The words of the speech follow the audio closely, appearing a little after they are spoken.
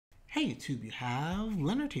Hey YouTube, you have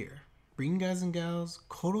Leonard here, bringing guys and gals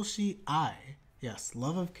Koroshi I. Yes,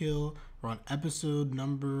 Love of Kill. We're on episode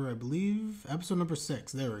number, I believe, episode number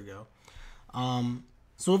 6. There we go.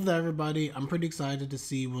 So with that, everybody, I'm pretty excited to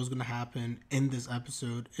see what's going to happen in this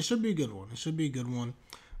episode. It should be a good one. It should be a good one.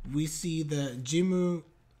 We see that Jimu,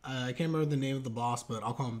 I can't remember the name of the boss, but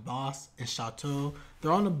I'll call him Boss, and Chateau.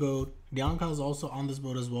 They're on a boat. Ryang-ha is also on this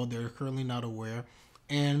boat as well. They're currently not aware.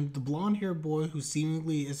 And the blonde-haired boy, who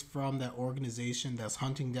seemingly is from that organization that's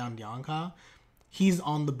hunting down Ryang-ha, he's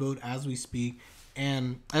on the boat as we speak.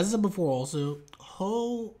 And as I said before also,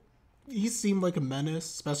 he seemed like a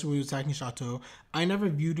menace, especially when he was attacking Chateau. I never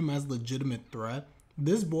viewed him as a legitimate threat.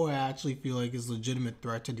 This boy I actually feel like is a legitimate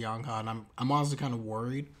threat to Ryang-ha, and I'm honestly kind of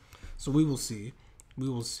worried. So we will see. We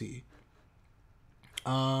will see.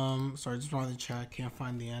 Sorry, just wanted to check. Can't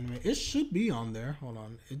find the anime. It should be on there. Hold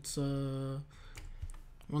on. It's 1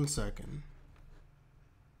 second.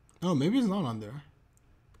 Oh, maybe it's not on there.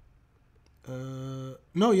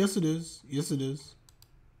 No, yes it is. Yes it is.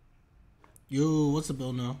 Yo, what's up,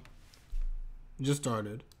 Bill? No. Just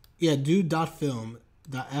started. Yeah,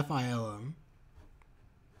 dude.film.film.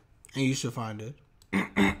 And you should find it.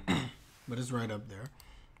 But it's right up there.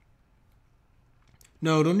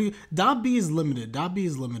 No, don't use .b is limited. .b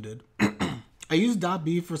is limited. I use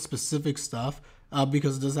 .b for specific stuff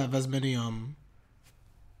because it doesn't have as many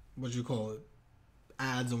what you call it,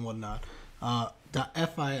 ads and whatnot.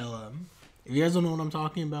 .film. If you guys don't know what I'm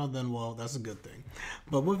talking about, then well, that's a good thing.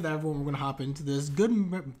 But with that, everyone, we're gonna hop into this.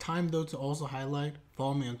 Good time though to also highlight.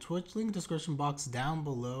 Follow me on Twitch. Link in the description box down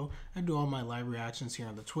below. I do all my live reactions here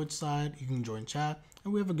on the Twitch side. You can join chat,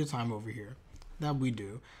 and we have a good time over here. That we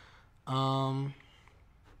do. Oh,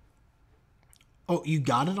 you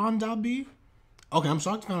got it on .b? Okay, I'm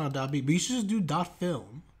shocked you found it on .b, but you should just do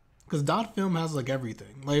 .film. Because .film has like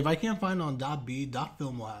everything. Like if I can't find it on .b,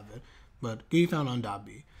 .film will have it. But you found it on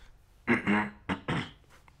 .b.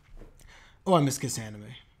 Oh, I miss Kiss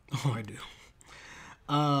Anime. Oh, I do.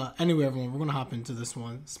 Anyway, everyone, we're going to hop into this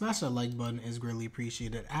one. Smash that like button is greatly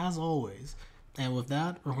appreciated, as always. And with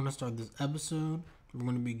that, we're going to start this episode. We're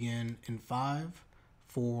going to begin in 5,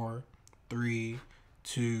 4, 3,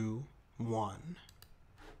 2, 1.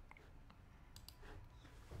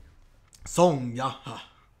 Son Ryang-ha.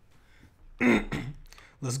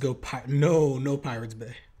 Let's go. No Pirates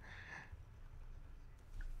Bay.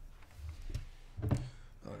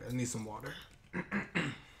 Okay, I need some water.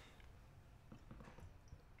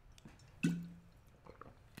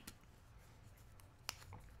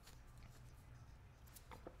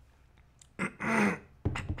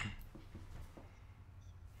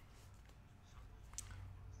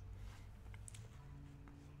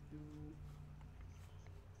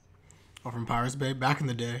 Oh, from Pirates Bay, back in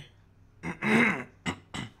the day.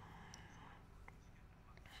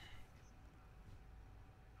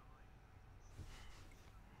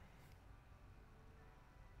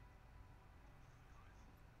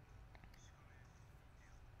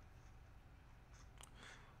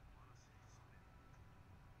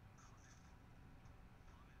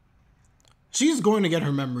 She's going to get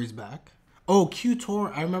her memories back. Oh,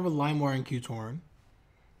 Q-Torn. I remember LimeWire and Q-Torn.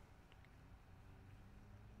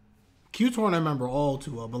 Q-Torn I remember all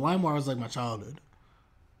too well, but LimeWire was like my childhood.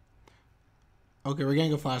 Okay, we're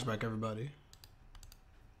getting a flashback, everybody.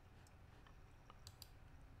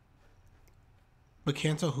 But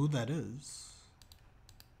can't tell who that is.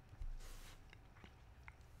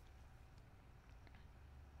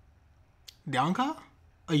 Ryang-ha?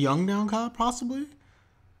 A young Ryang-ha, possibly?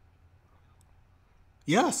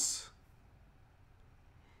 Yes.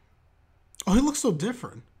 Oh, he looks so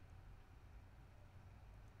different.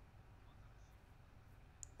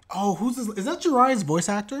 Oh, who's this? Is that Jiraiya's voice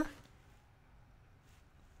actor?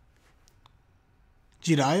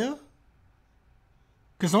 Jiraiya?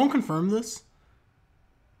 Can someone confirm this?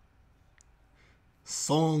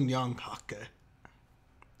 Son Ryang-ha.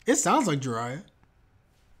 It sounds like Jiraiya.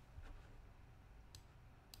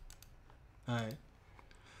 Alright.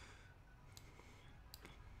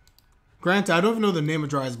 Granted, I don't even know the name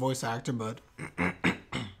of Jiraiya's voice actor, but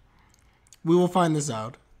we will find this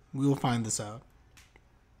out. We will find this out.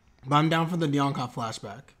 But I'm down for the Ryang-ha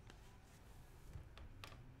flashback.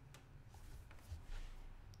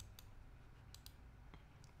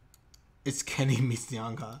 It's Kenny meets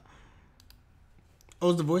Ryang-ha.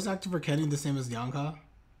 Oh, is the voice actor for Kenny the same as Ryang-ha?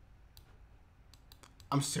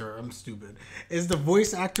 I'm sure, I'm stupid. Is the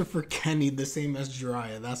voice actor for Kenny the same as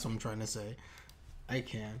Jiraiya? That's what I'm trying to say. I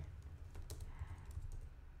can.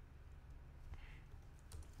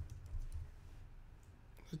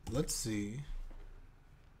 Let's see.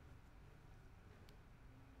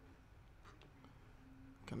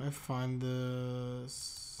 Can I find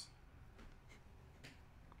this?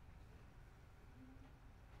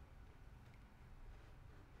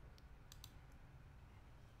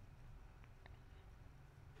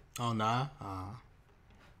 Oh, nah.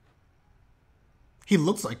 He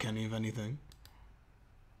looks like Kenny, if anything.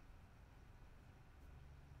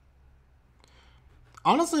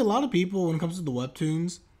 Honestly, a lot of people, when it comes to the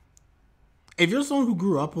webtoons, if you're someone who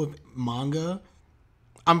grew up with manga,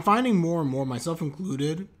 I'm finding more and more, myself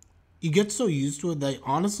included, you get so used to it that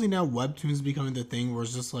honestly now webtoons becoming the thing where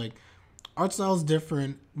it's just like art style is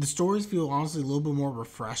different. The stories feel honestly a little bit more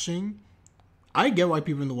refreshing. I get why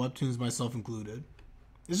people in the webtoons, myself included.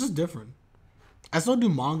 It's just different. I still do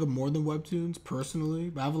manga more than webtoons personally,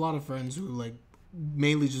 but I have a lot of friends who like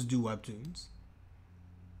mainly just do webtoons.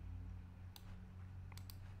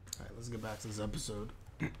 All right, let's get back to this episode.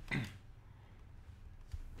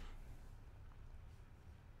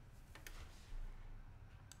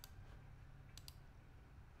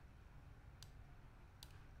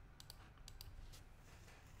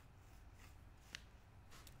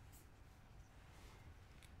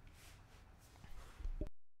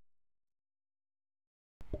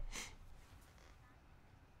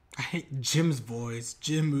 I hate Jim's voice.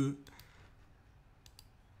 Jim.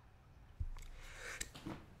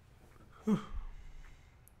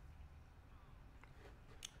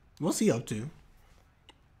 What's he up to?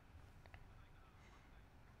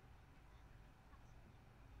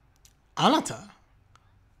 Anata.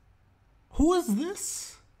 Who is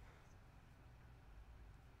this?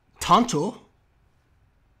 Tanto?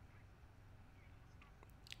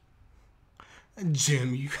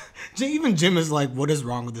 Jim, you, even Jim is like, what is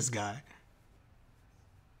wrong with this guy?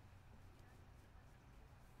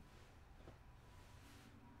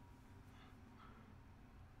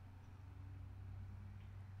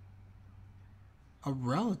 A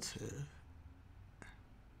relative.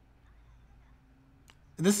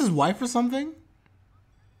 This is wife or something?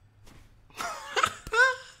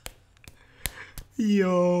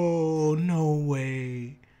 Yo, no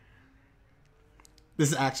way.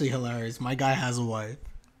 This is actually hilarious. My guy has a wife.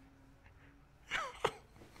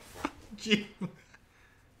 Jim.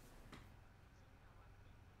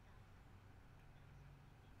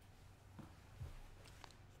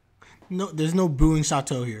 No, there's no booing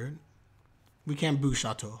Chateau here. We can't boo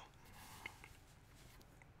Chateau.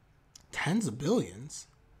 Tens of billions?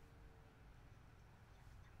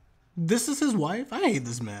 This is his wife? I hate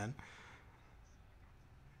this man.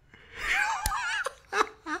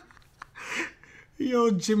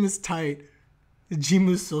 Yo, Jim is tight. Jim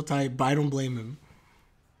is so tight, but I don't blame him.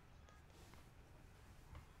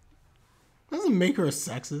 Doesn't make her a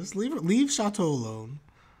sexist. Leave Chateau alone.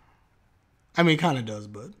 I mean, it kind of does,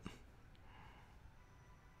 but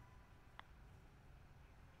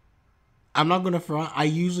I'm not gonna front. I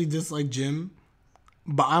usually dislike Jim,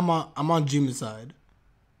 but I'm on Jim's side.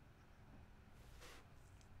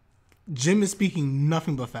 Jim is speaking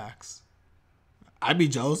nothing but facts. I'd be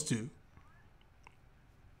jealous too.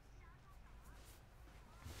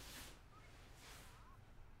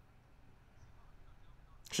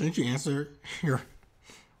 Shouldn't you answer your? How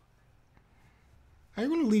are you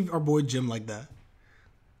gonna leave our boy Jim like that?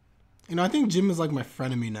 You know, I think Jim is like my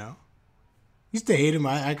frenemy now. Used to hate him.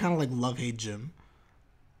 I kind of like love hate Jim.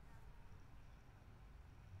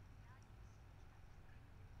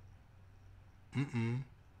 Mm-mm.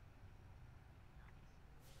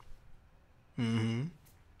 Mm-hmm.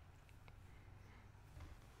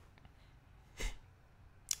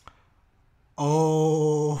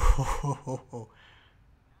 Oh,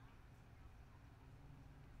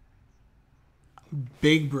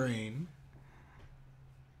 big brain.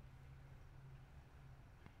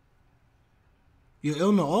 You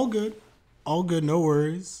ill? No, all good. All good. No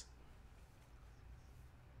worries.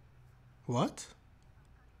 What?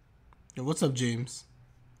 Yo, what's up, James?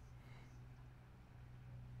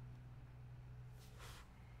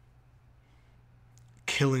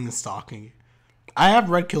 Killing and Stalking. I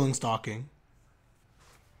have read Killing Stalking.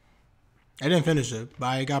 I didn't finish it, but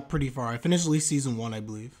I got pretty far. I finished at least season 1, I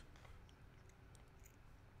believe.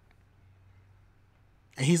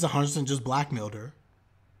 And he's 100% just blackmailed her.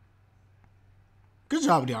 Good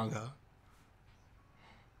job, Ryang-ha.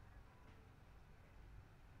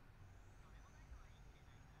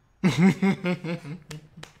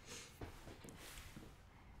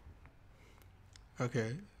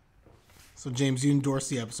 Okay. So, James, you endorsed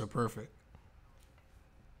the episode. Perfect.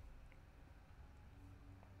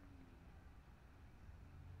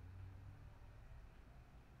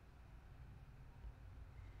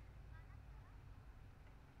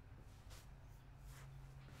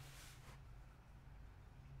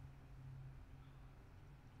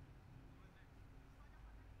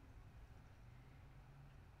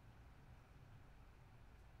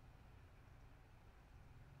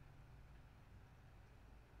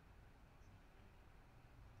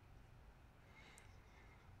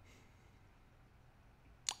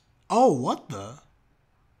 Oh, what the?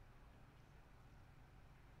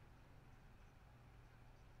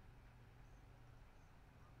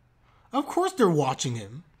 Of course they're watching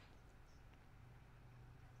him.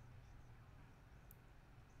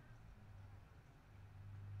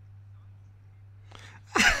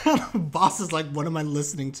 Boss is like, what am I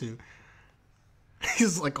listening to?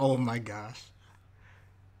 He's like, oh my gosh.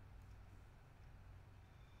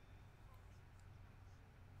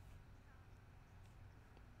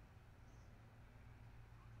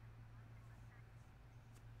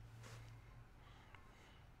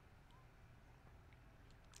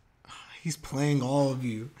 He's playing all of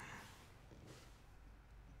you.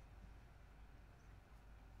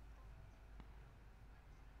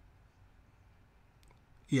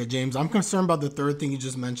 Yeah, James, I'm concerned about the third thing you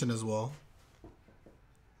just mentioned as well.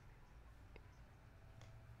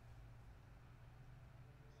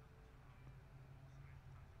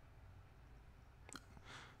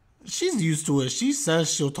 She's used to it. She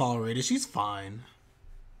says she'll tolerate it. She's fine.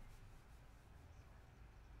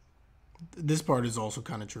 This part is also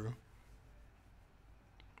kind of true.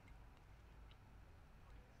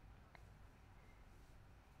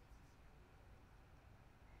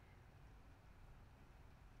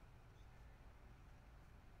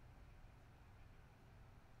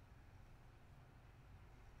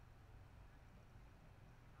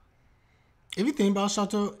 If you think about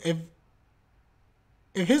Chateau, if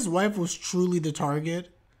his wife was truly the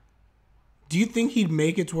target, do you think he'd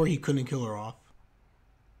make it to where he couldn't kill her off?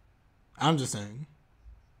 I'm just saying.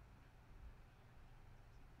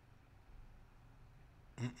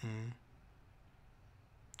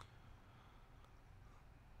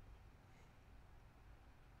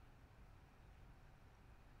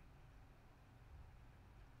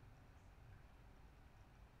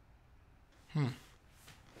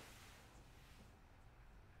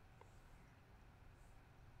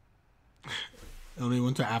 And they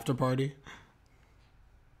went to after party.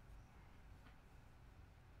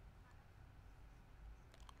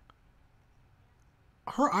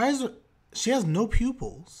 Her eyes are. She has no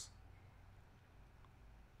pupils.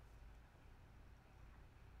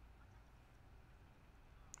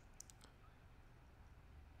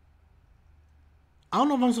 I don't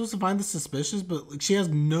know if I'm supposed to find this suspicious, but like she has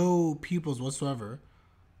no pupils whatsoever.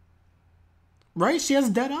 Right? She has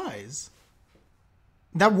dead eyes.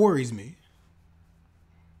 That worries me.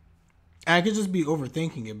 I could just be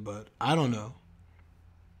overthinking it, but I don't know.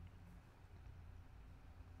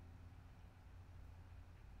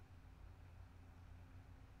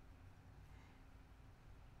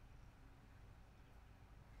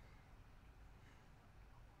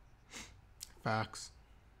 Facts.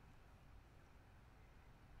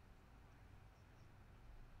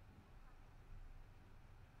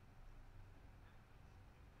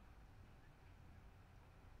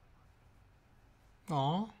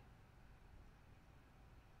 Aw.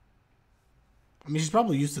 I mean, she's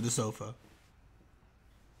probably used to the sofa.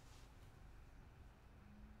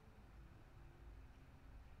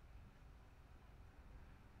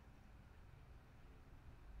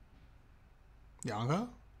 Yang-ha?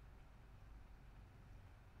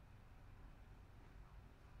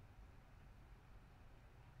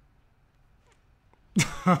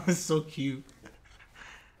 It's so cute.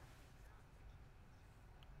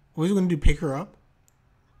 What are you gonna do? Pick her up?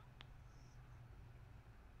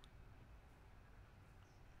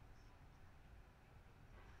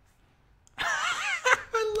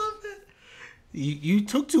 I love it. You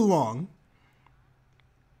took too long.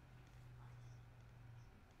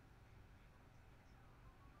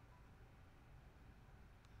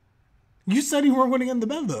 You said you weren't gonna get in the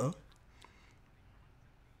bed though.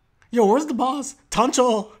 Yo, where's the boss?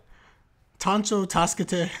 Tancho. Tancho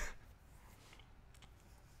Taskete.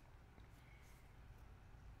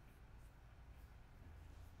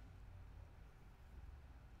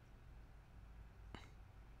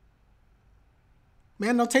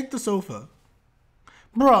 Man, now take the sofa.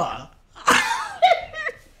 Bruh.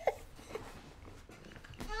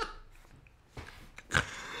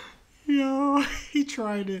 Yo, he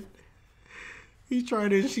tried it. He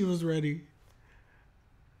tried it and she was ready.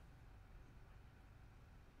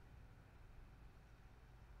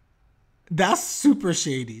 That's super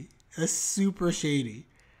shady. That's super shady.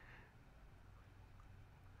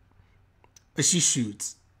 But she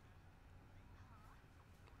shoots.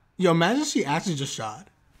 Yo, imagine she actually just shot.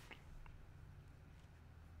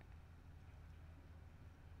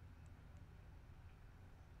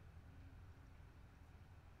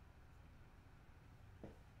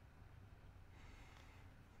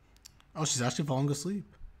 Oh, she's actually falling asleep.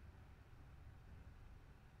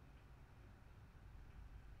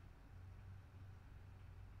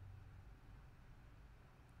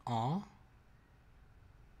 Aw.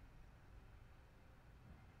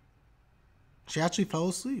 She actually fell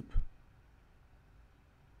asleep.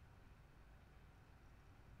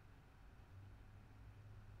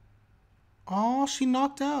 Aw, she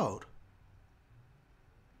knocked out.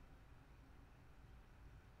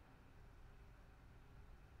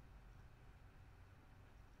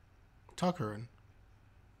 Tuck her in.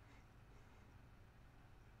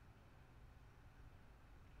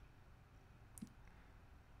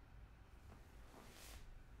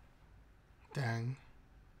 Dang.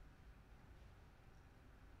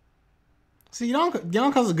 See,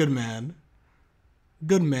 Yonka's a good man.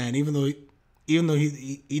 Good man, even though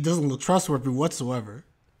he doesn't look trustworthy whatsoever.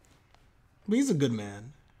 But he's a good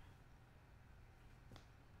man.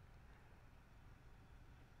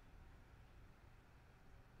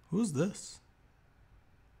 Who's this?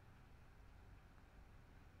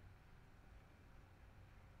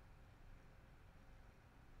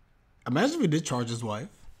 Imagine if he did charge his wife.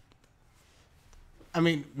 I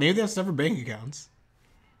mean, maybe they have separate bank accounts.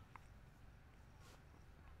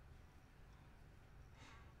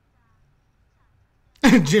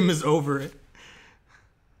 Jim is over it.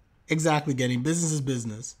 Exactly, getting business is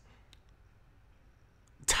business.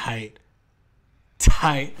 Tight.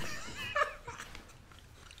 Tight.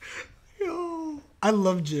 Yo, I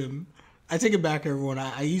love Jim. I take it back, everyone.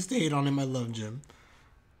 I used to hate on him. I love Jim.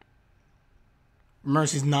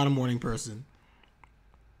 Mercy's not a morning person.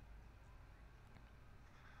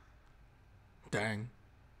 Dang.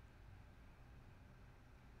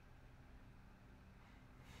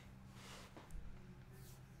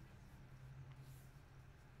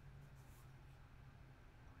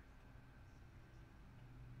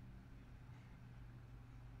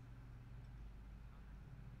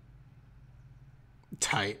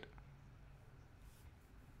 Tight.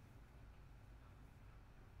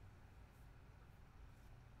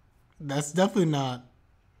 That's definitely not.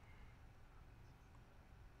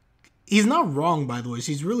 He's not wrong, by the way.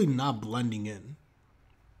 She's really not blending in.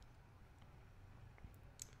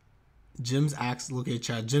 Jim's accent. Look at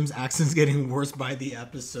chat. Jim's accent's getting worse by the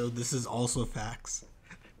episode. This is also facts.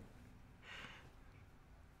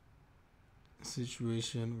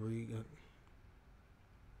 Situation where you got.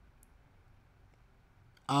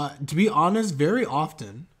 To be honest, very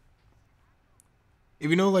often. If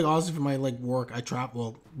you know, like, honestly, for my like work, I travel.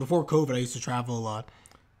 Well, before COVID, I used to travel a lot.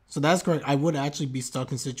 So that's correct. I would actually be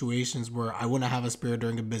stuck in situations where I wouldn't have a spare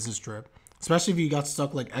during a business trip, especially if you got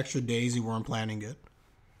stuck like extra days you weren't planning it.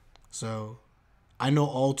 So I know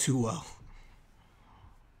all too well.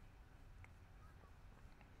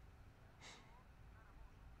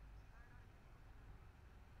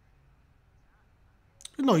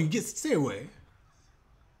 No, you get stay away.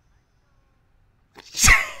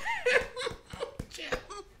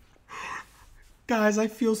 Guys, I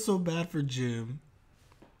feel so bad for Jim.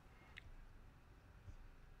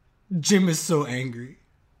 Jim is so angry.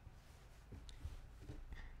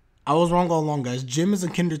 I was wrong all along, guys. Jim is a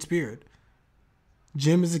kindred spirit.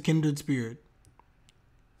 Jim is a kindred spirit.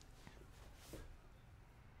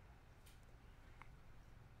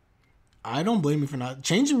 I don't blame you for not.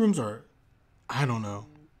 Changing rooms are. I don't know.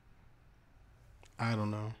 I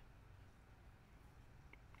don't know.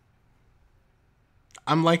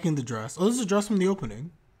 I'm liking the dress. Oh, this is a dress from the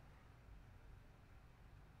opening.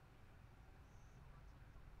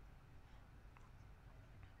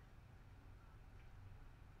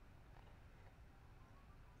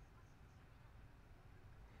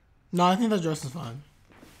 No, I think that dress is fine.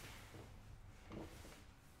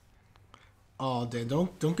 Oh, damn.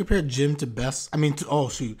 Don't compare Jim to best. I mean, oh,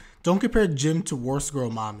 shoot. Don't compare Jim to worst girl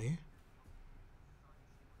mommy.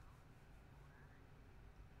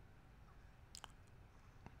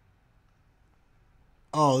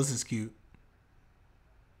 Oh, this is cute.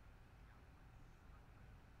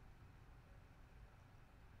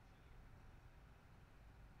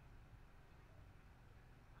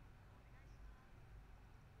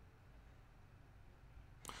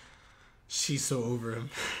 She's so over him.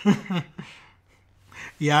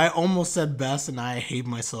 Yeah, I almost said best and I hate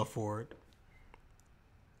myself for it.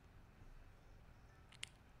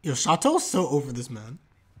 Yo, Chateau's so over this man.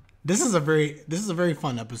 This is a very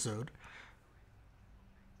fun episode.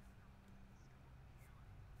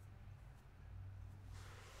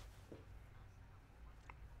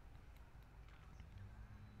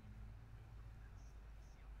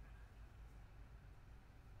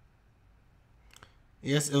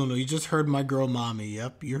 Yes, Ilno, you just heard my girl mommy.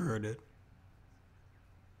 Yep, you heard it.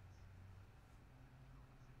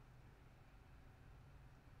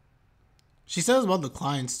 She says about the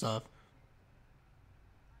client stuff.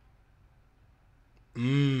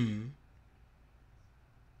 Mmm.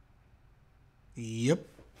 Yep.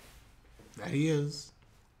 That he is.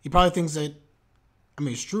 He probably thinks that, I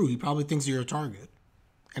mean, it's true. He probably thinks you're a target.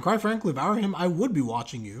 And quite frankly, if I were him, I would be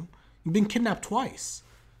watching you. You've been kidnapped twice.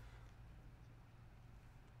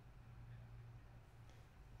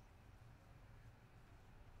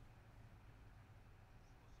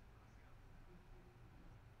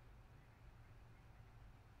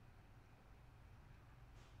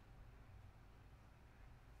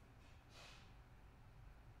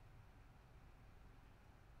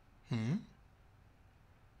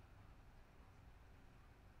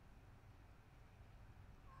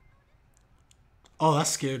 Oh, that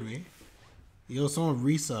scared me. Yo, someone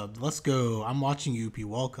resubbed. Let's go. I'm watching you, P.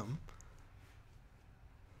 Welcome.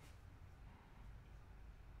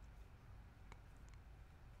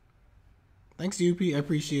 Thanks, UP. I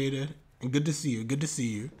appreciate it. And good to see you. Good to see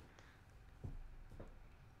you.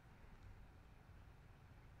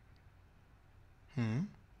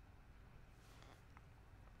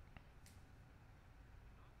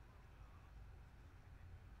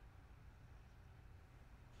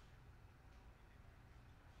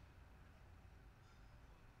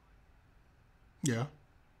 Yeah.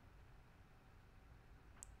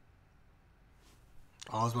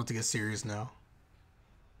 Oh, I was about to get serious now.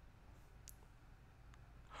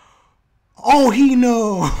 Oh, he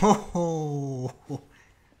know.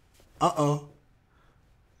 Uh-oh.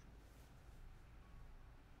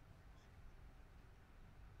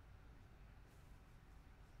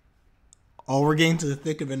 Oh, we're getting to the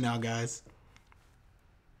thick of it now, guys.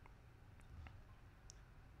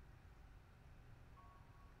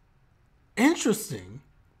 Interesting.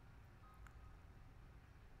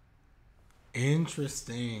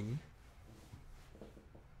 Interesting.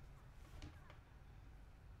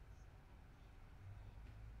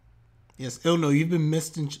 Yes, Ilno, you've been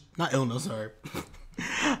missed in... Not Ilno, sorry.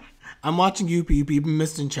 I'm watching you, P. You've been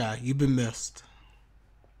missed in chat. You've been missed.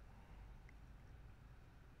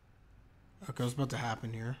 Okay, what's about to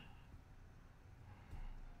happen here?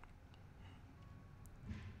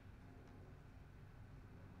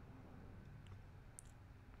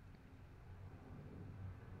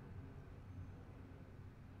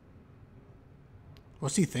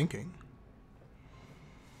 What's he thinking?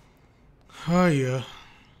 Oh, yeah.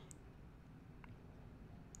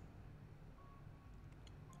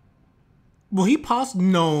 Will he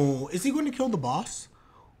No. Is he going to kill the boss?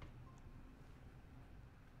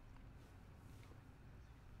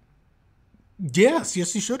 Yes,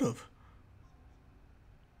 he should have.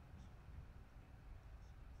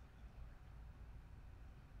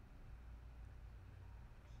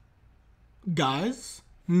 Guys?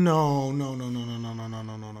 No, no, no, no, no, no, no, no,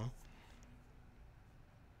 no, no, no.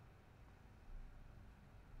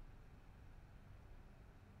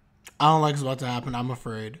 I don't like what's about to happen. I'm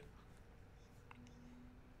afraid.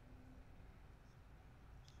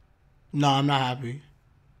 No, I'm not happy.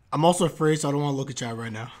 I'm also afraid, so I don't want to look at chat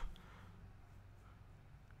right now.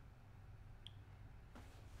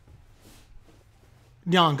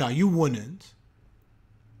 Yang-ha, you wouldn't.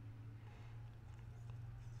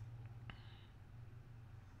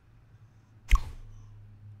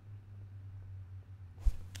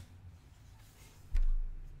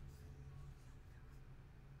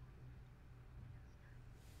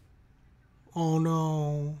 Oh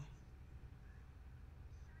no.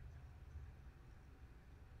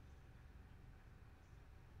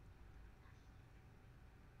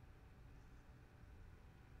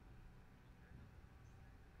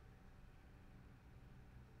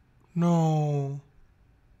 No.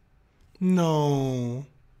 No.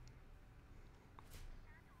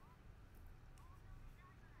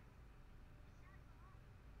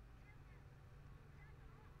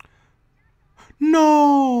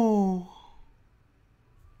 No.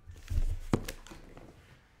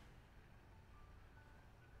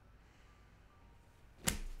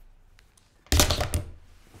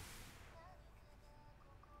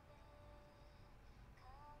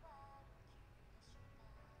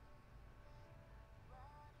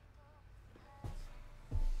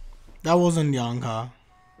 That wasn't Yang-ha.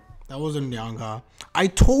 That wasn't Yang-ha. I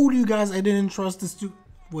told you guys I didn't trust this dude.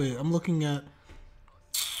 Wait, I'm looking at...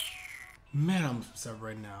 Man, I'm upset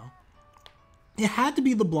right now. It had to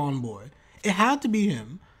be the blonde boy. It had to be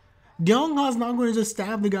him. Yang-ha's not going to just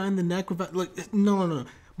stab the guy in the neck with... Like, no, no, no.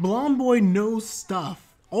 Blonde boy knows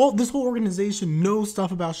stuff. This whole organization knows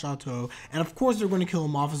stuff about Chateau, and of course they're going to kill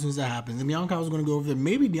him off as soon as that happens. And Yang-ha was going to go over there.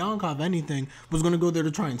 Maybe Yang-ha, if anything, was going to go there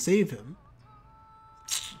to try and save him.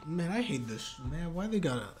 Man, I hate this. Man, why they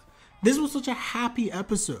gotta... This was such a happy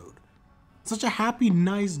episode. Such a happy,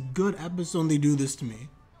 nice, good episode, and they do this to me.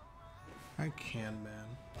 I can't,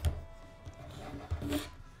 man.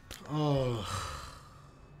 Oh.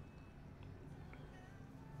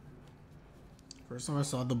 First time I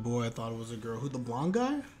saw the boy, I thought it was a girl. Who, the blonde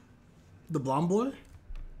guy? The blonde boy?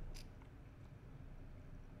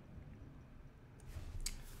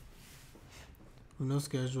 No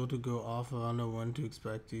schedule to go off of. I don't know when to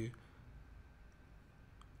expect you.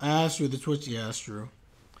 That's true. The Twitch, yeah, that's true.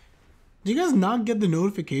 Do you guys not get the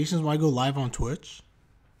notifications when I go live on Twitch?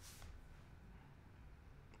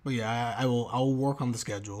 But yeah, I will work on the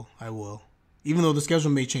schedule. I will. Even though the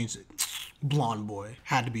schedule may change. Blonde boy.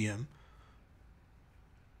 Had to be him.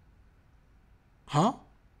 Huh?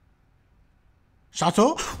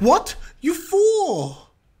 Chateau? What? You fool!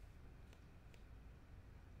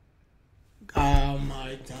 Oh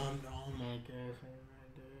my god. Oh my god.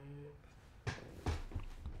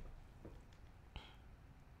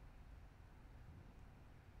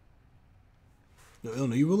 Yo,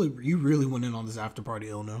 Ilno, you really went in on this after party,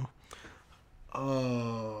 Ilno.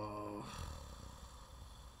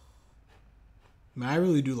 Man, I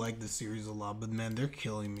really do like this series a lot, but man, they're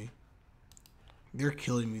killing me. They're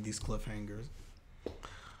killing me, these cliffhangers.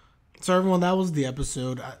 So everyone, that was the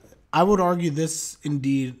episode. I would argue this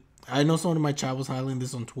indeed. I know someone in my chat was highlighting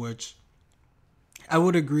this on Twitch. I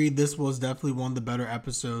would agree this was definitely one of the better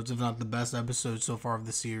episodes, if not the best episode so far of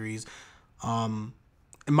the series. In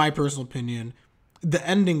my personal opinion, the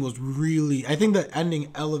ending was really... I think the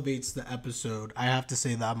ending elevates the episode. I have to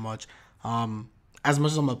say that much. As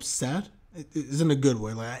much as I'm upset, it is in a good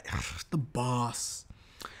way. Like, the boss.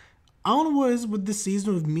 I don't know what it is with this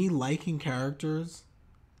season of me liking characters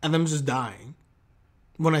and them just dying.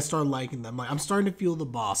 When I start liking them, like, I'm starting to feel the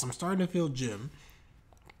boss. I'm starting to feel Jim.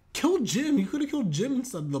 Kill Jim. You could have killed Jim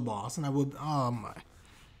instead of the boss, and I would. Oh my.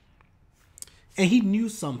 And he knew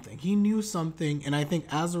something. He knew something, and I think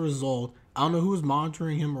as a result, I don't know who was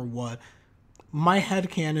monitoring him or what. My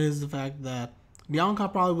headcanon is the fact that Ryang-ha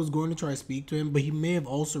probably was going to try to speak to him, but he may have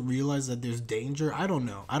also realized that there's danger. I don't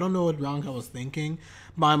know. I don't know what Ryang-ha was thinking,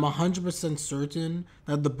 but I'm 100% certain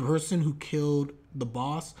that the person who killed the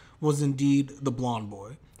boss was indeed the blonde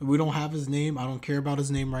boy. We don't have his name. I don't care about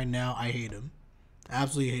his name right now. I hate him.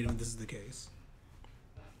 Absolutely hate him if this is the case.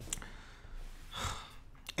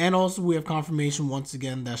 And also we have confirmation once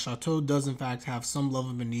again that Chateau does in fact have some level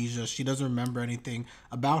of amnesia. She doesn't remember anything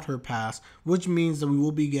about her past, which means that we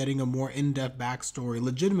will be getting a more in-depth backstory,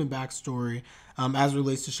 legitimate backstory, as it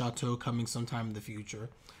relates to Chateau coming sometime in the future.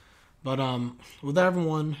 But with that,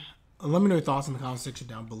 everyone, let me know your thoughts in the comment section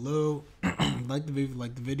down below. Like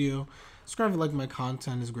the video, subscribe if you like my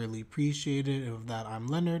content, is greatly appreciated. And with that, I'm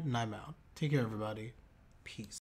Leonard, and I'm out. Take care, everybody. Peace.